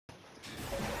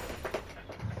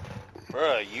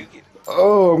Bruh, you get...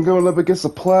 Oh, I'm going up against a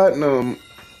platinum.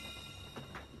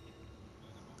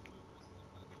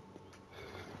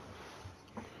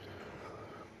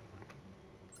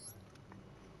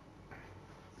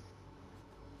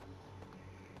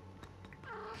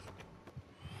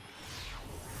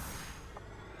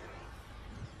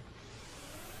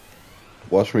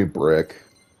 Watch me brick.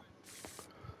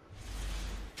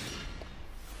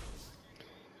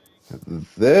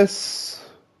 This.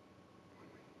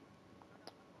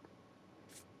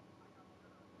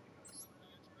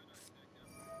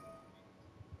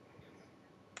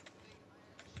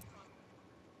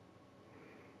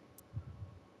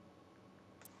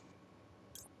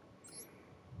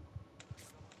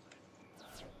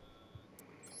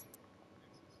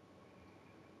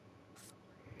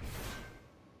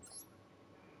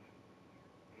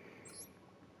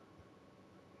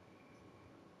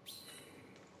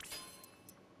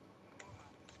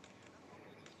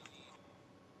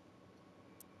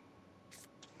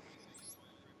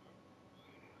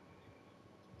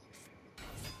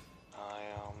 I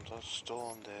am the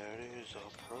storm that is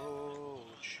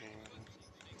approaching.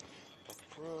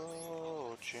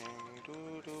 Approaching. Do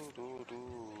do do do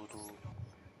do.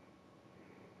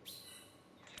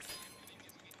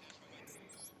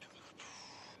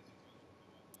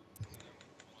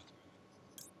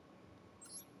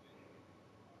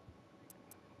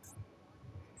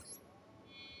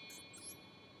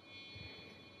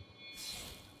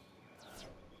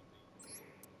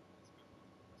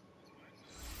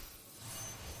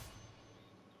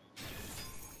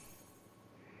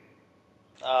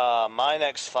 My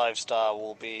next 5-star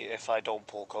will be, if I don't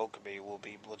pull Kokomi, will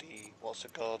be bloody, what's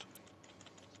it called?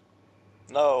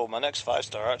 No, my next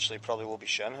 5-star actually probably will be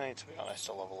Shenhei, to be honest,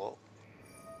 to level up.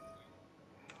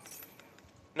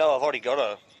 No, I've already got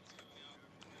her.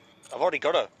 I've already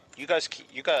got her. You guys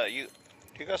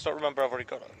don't remember I've already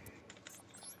got her?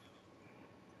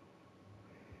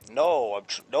 No,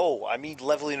 no, I mean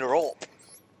leveling her up.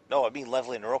 No, I mean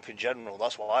leveling her up in general,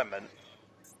 that's what I meant.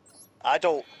 I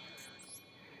don't...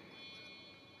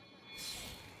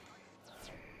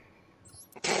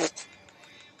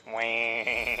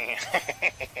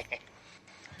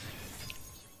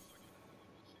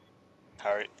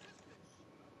 Harry.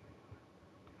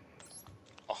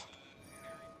 Oh.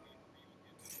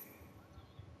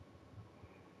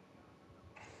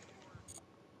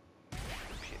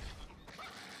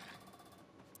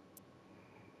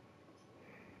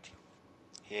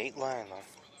 He ain't lying though.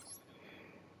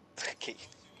 Okay.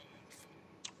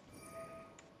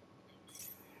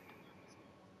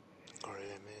 Grim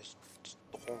is the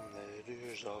storm that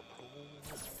is approaching.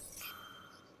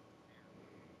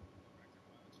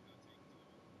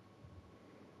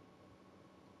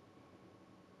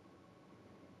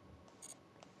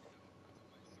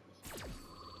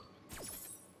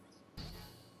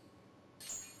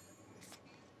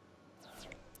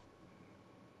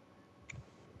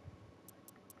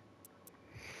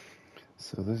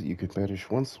 So this, you can banish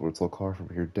one Swordsoul card from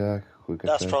your deck. Quick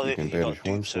That's effect, you probably can because you got banish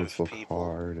one dupes of Swordsoul people.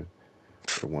 card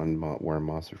or one war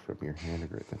monster from your hand,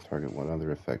 or then target one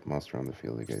other effect monster on the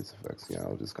field against effects. Yeah,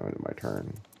 I'll just go into my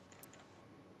turn.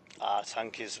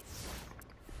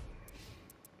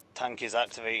 Tank is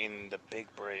activating the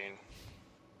big brain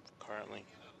currently.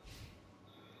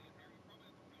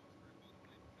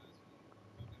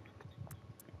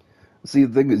 See,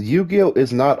 the thing is, Yu-Gi-Oh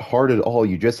is not hard at all.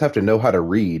 You just have to know how to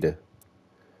read.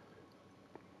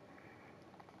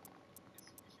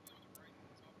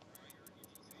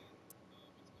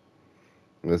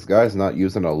 This guy's not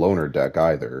using a loner deck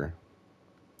either.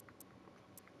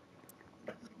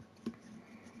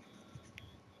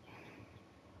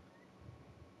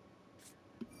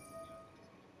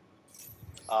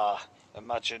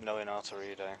 Imagine knowing how to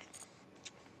read, eh?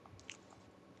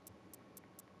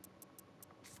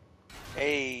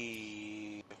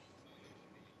 Hey.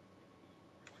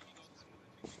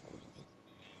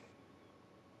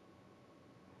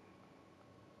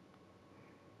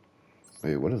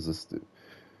 Wait, what does this do?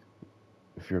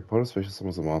 If your opponent special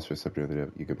summons a monster except you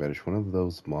can banish one of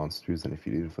those monsters, and if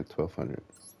you do, inflict 1200.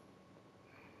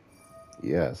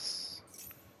 Yes.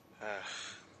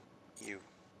 You.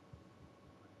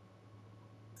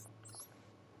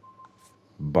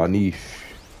 Banish.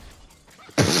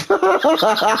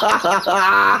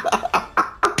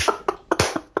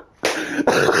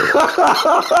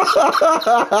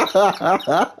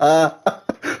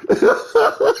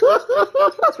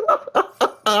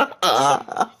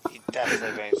 He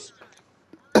definitely makes...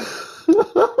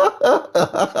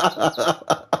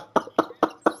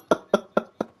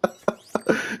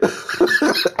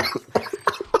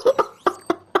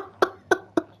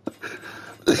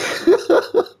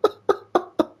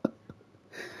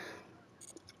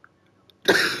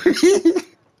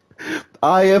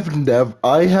 I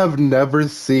have never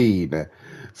seen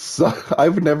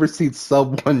I've never seen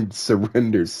someone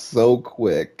surrender so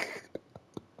quick.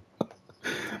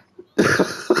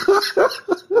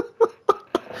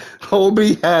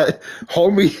 Homie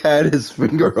had his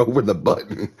finger over the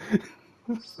button.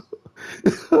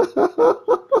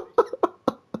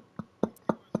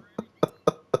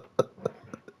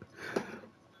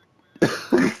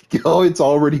 Oh, it's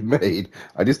already made.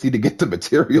 I just need to get the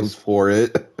materials for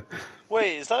it.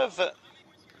 Wait, is that a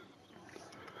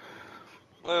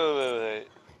wait.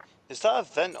 Is that a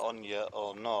vent on yet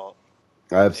or not?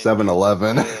 I have In you?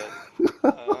 7-Eleven.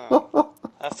 Oh,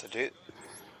 I have to do.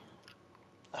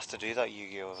 I have to do that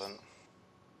Yu-Gi-Oh event.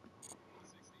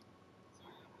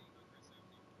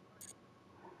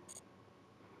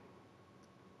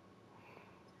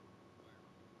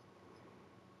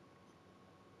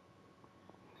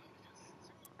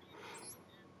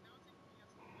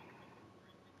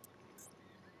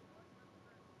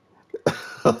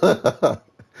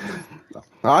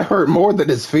 I hurt more than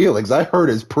his feelings. I hurt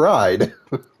his pride.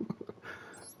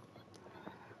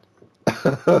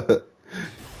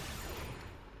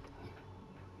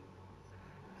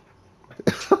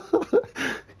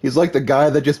 He's like the guy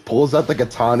that just pulls out the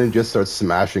katana and just starts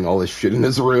smashing all his shit in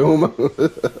his room.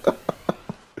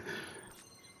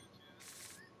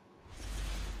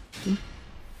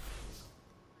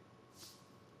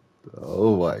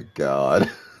 Oh my god.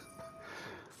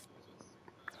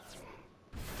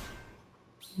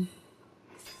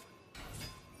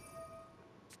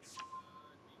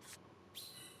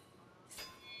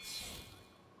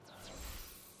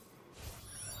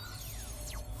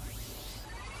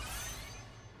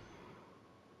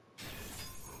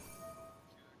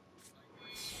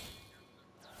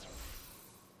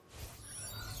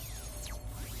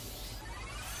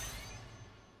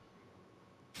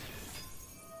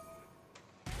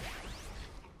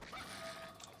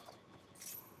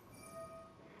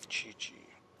 Chi-Chi.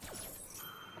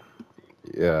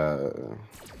 Yeah.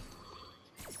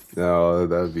 No,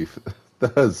 that'd be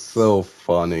that's so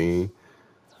funny.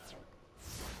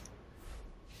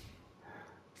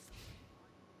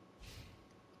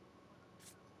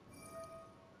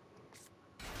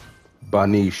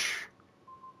 Banish.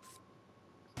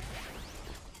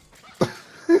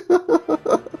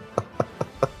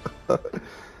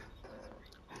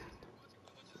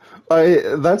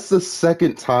 I That's the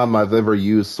second time I've ever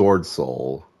used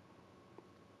Swordsoul.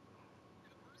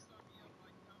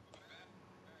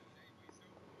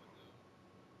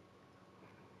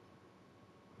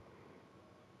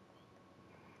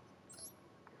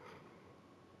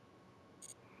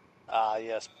 Ah,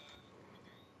 yes,